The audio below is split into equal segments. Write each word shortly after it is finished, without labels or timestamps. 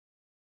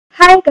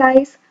Hi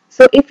guys!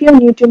 So if you're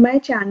new to my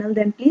channel,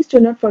 then please do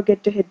not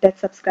forget to hit that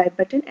subscribe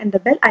button and the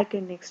bell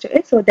icon next to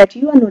it so that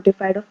you are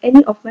notified of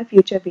any of my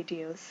future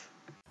videos.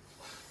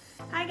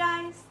 Hi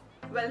guys!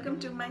 Welcome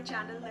to my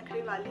channel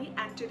Nukhrewali,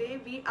 and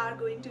today we are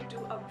going to do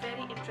a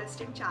very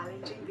interesting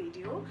challenging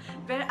video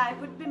where I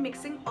would be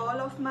mixing all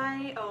of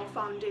my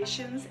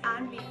foundations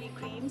and BB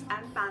creams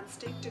and pan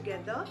stick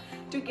together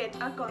to get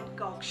a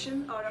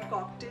concoction or a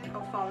cocktail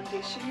of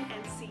foundation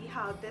and see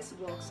how this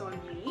works on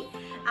me.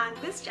 And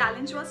this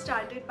challenge was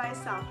started by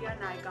Safiya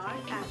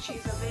and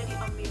she's a very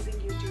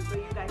amazing YouTuber.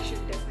 You guys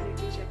should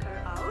definitely check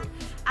her out.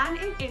 And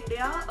in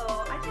India,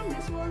 I think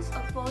this was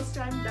a first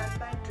time done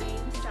by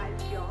Dream Style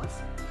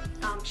Kiosk.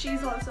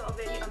 She's also a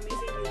very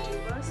amazing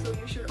YouTuber, so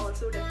you should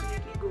also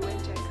definitely go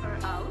and check her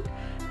out.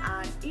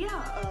 And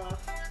yeah,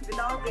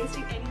 without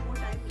wasting any more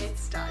time,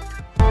 let's start.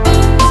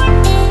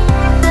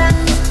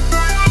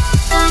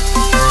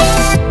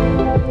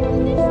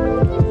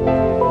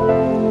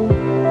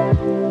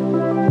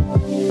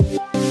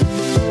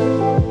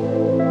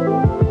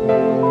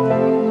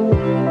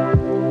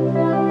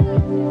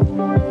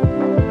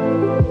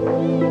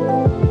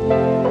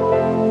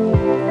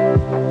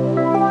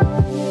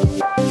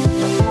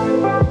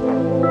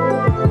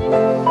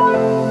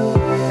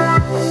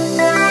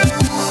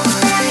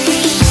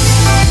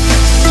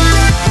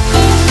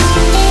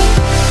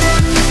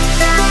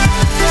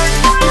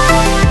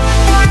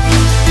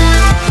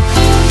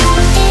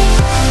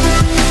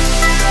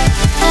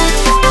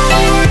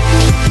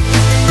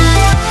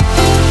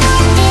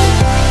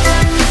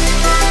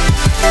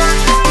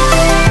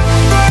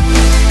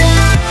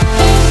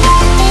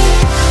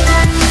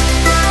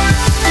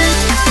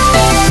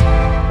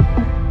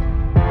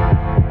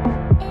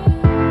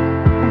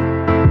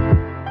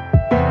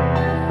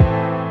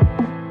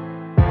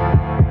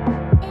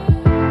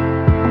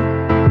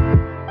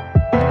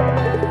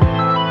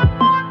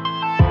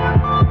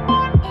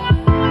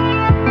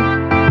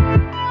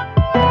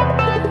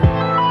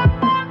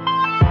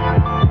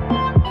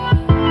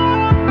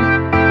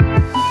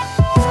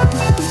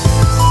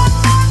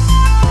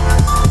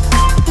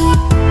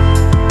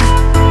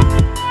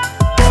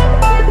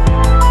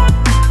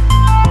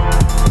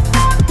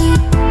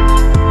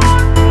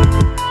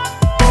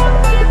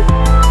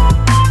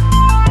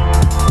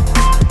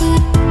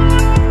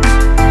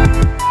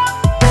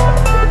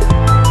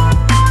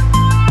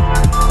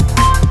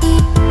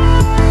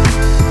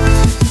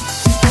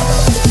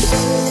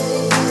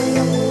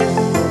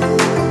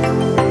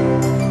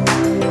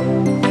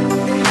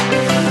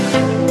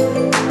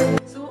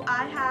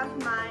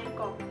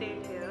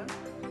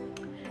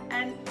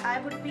 I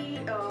would be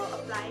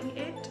applying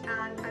it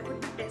and I would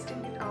be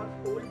testing it out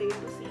whole day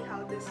to see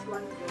how this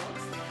one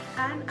works,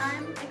 and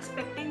I'm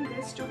expecting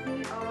this to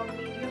be a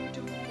medium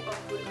to a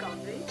full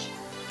coverage.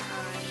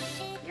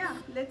 And yeah,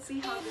 let's see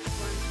how this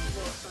one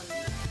works on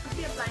me. I'll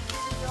be applying it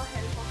with the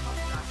help of a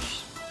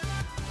brush.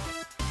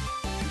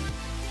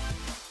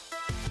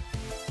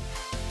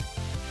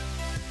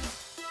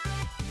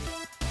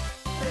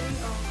 Very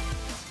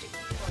sticky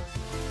also.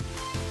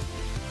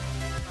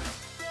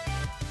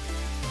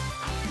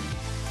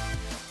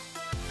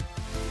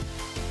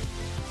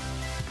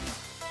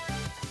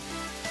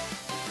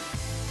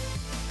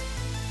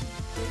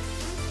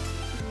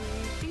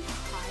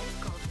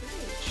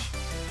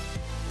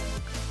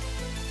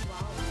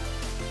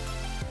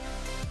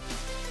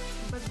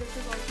 This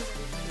is also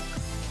very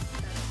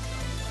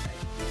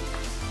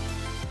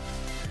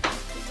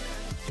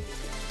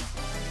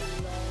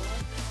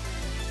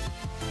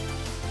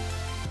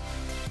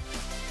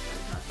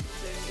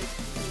thick.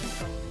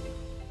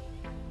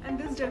 And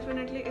this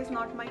definitely is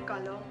not my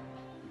color.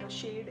 The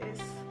shade is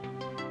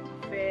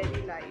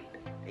very light.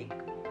 Like,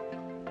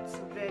 it's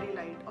very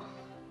light. Oh.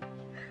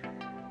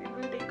 It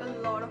will take a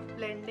lot of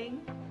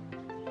blending.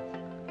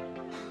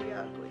 We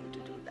are going to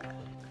do that.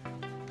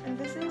 And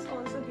this is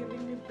also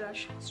giving me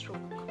brush stroke.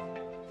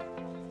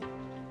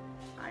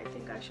 I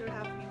think I should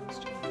have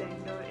used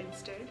blender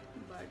instead,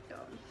 but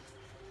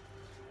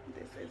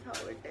this is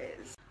how it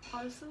is.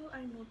 Also,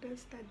 I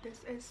noticed that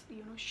this is,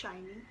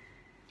 shiny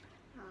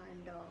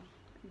and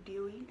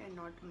dewy and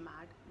not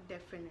matte.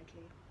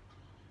 Definitely,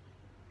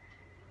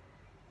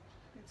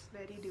 it's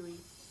very dewy.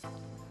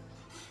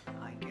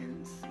 I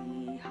can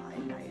see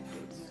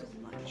highlighted so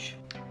much.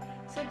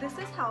 So this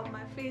is how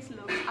my face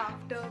looks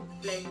after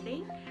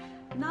blending.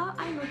 Now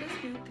I noticed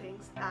few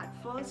things. That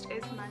first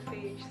is my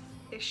face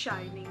is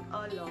shining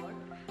a lot,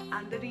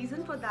 and the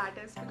reason for that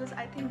is because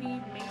I think we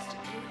mixed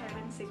Blue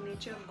Heaven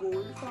Signature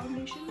Gold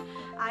foundation.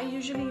 I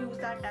usually use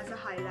that as a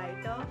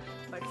highlighter,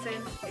 but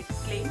since it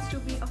claims to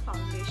be a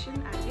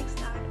foundation, I mixed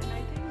that, and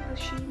I think the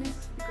sheen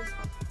is because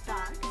of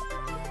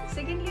that.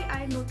 Secondly,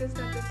 I noticed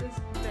that this is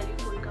very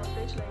full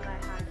coverage, like I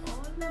had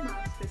all the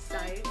marks this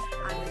side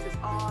and this is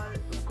all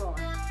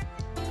gone.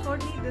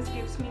 Thirdly, this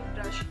gives me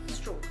brush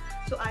stroke.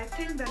 So I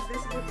think that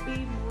this would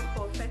be more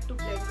perfect to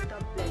blend with a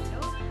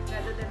blender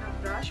rather than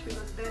a brush,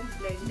 because then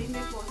blending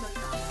it was a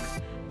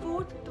task.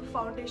 both the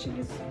foundation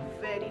is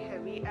very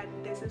heavy and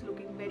this is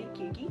looking very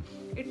cakey.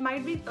 It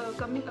might be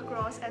coming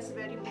across as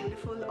very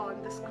beautiful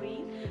on the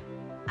screen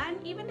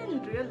and even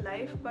in real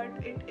life, but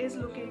it is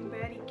looking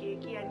very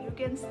cakey and you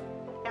can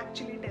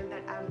actually tell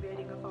that I'm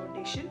wearing a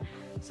foundation.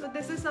 So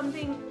this is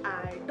something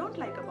I don't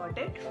like about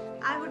it.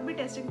 I would be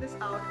testing this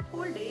out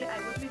whole day. I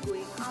would be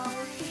going out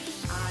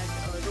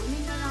and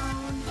roaming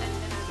around, and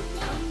then I would be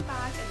coming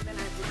back, and then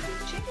I would be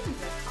checking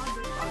that how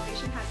this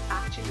foundation has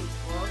actually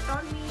worked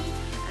on me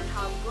and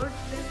how good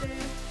this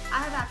is. I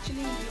have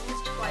actually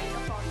used quite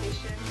a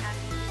foundation and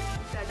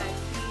that I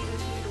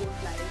seriously don't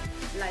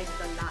like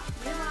the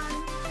Lakme one,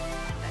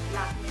 that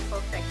Lakme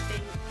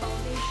Perfecting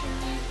foundation,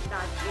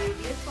 that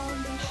Radius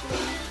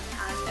foundation,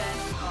 and then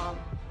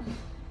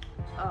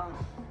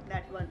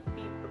that one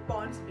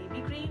Pond's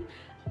BB cream.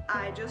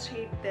 I just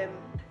hate them.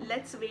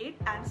 Let's wait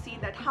and see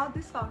that how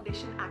this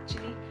foundation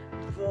actually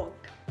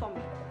worked for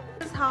me.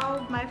 This is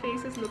how my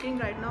face is looking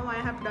right now. I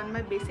have done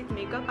my basic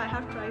makeup. I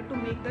have tried to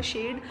make the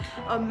shade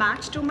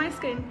match to my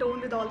skin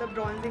tone with all the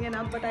bronzing and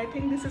up, but I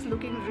think this is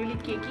looking really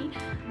cakey.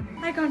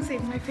 I can't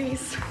save my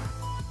face.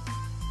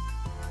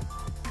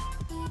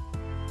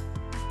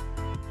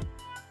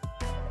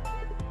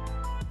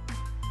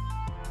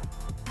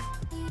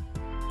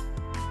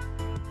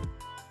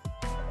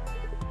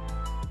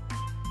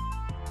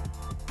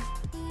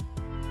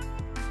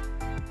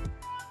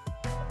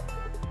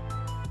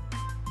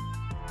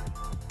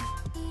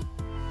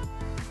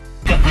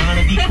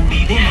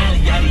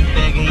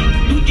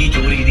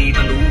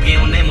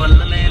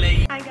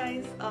 Hi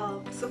guys,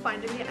 so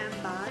finally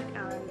I'm back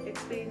and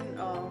it's been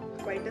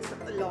quite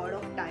a lot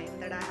of time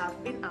that I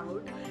have been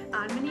out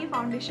and मैंने ये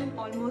foundation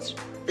almost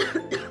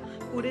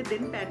पूरे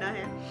दिन पहना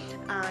है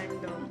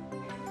and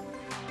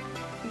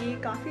ये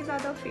काफ़ी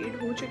ज़्यादा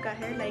fade हो चुका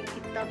है, लाइक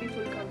इतना भी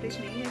फुल कवरेज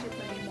नहीं है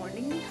जितना ये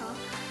मॉर्निंग में था.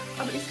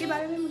 अब इसके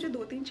बारे में मुझे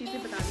 2-3 चीज़ें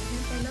बतानी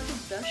हैं. पहला तो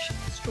brush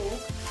stroke,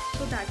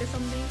 so that is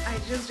something I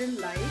just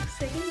didn't like.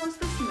 Second was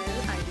the smell,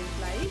 I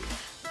didn't like.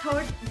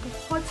 Third,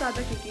 बहुत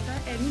ज़्यादा cakey था.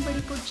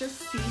 Anybody could just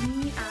see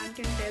me and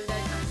can tell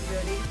that I'm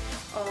wearing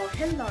a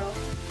hell lot of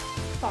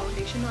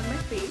foundation on my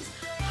face.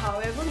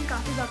 However, मैं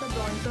काफ़ी ज़्यादा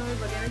bronzer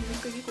वगैरह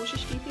use करने की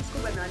कोशिश की थी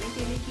इसको बनाने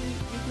के लिए कि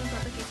इतना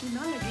ज़्यादा cakey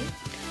ना लगे,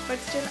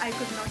 but still I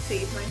could not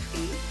save my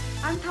face.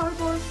 And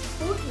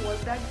fourth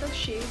was that the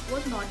shade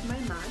was not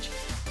my match.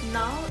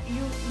 Now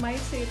you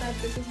might say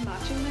that this is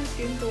matching my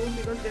skin tone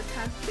because this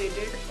has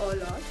faded a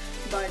lot,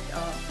 but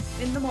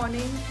in the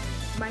morning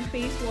my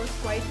face was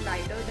quite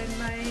lighter than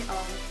my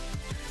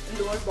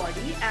lower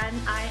body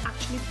and I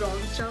actually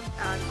bronzed up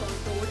and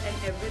contoured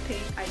and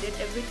everything. I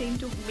did everything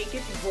to make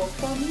it work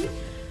for me,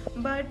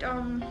 but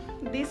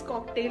this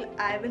cocktail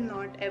I will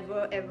not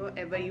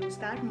ever use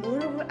that.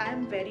 Moreover, I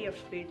am very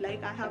afraid,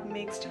 like I have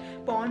mixed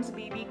Pond's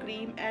BB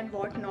cream and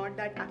whatnot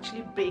that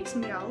actually breaks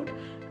me out.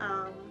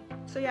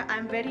 So yeah,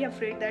 I'm very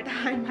afraid that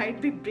I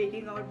might be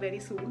breaking out very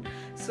soon,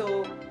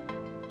 so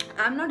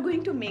I'm not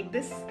going to make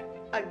this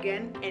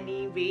again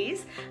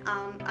anyways.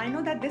 I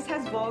know that this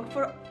has worked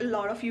for a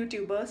lot of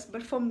YouTubers,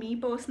 but for me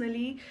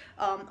personally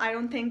I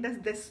don't think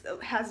that this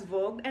has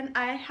worked, and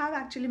I have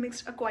actually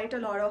mixed quite a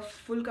lot of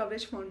full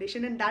coverage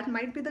foundation, and that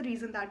might be the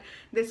reason that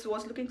this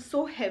was looking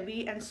so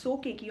heavy and so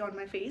cakey on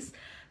my face.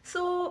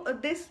 So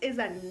this is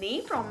a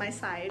nay from my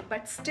side,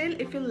 but still,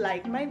 if you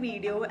like my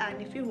video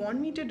and if you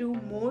want me to do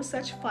more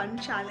such fun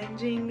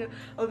challenging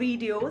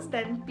videos,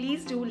 then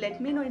please do let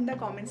me know in the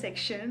comment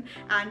section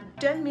and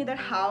tell me that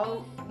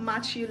how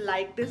much you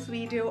like this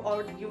video,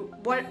 or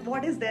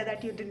what is there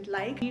that you didn't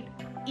like. Read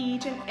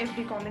each and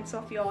every comments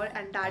of yours,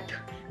 and that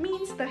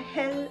means the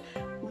hell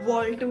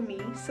world to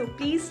me. So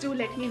please do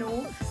let me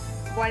know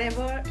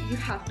whatever you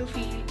have to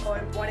feel or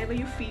whatever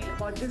you feel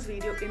about this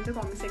video in the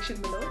comment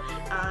section below.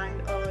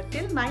 And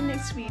till my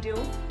next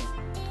video,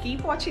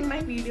 keep watching my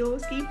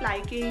videos, keep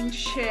liking,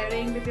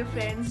 sharing with your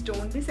friends.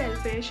 Don't be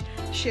selfish.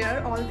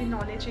 Share all the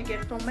knowledge you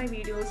get from my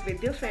videos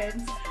with your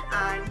friends.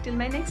 And till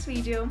my next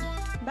video,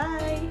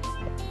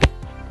 bye.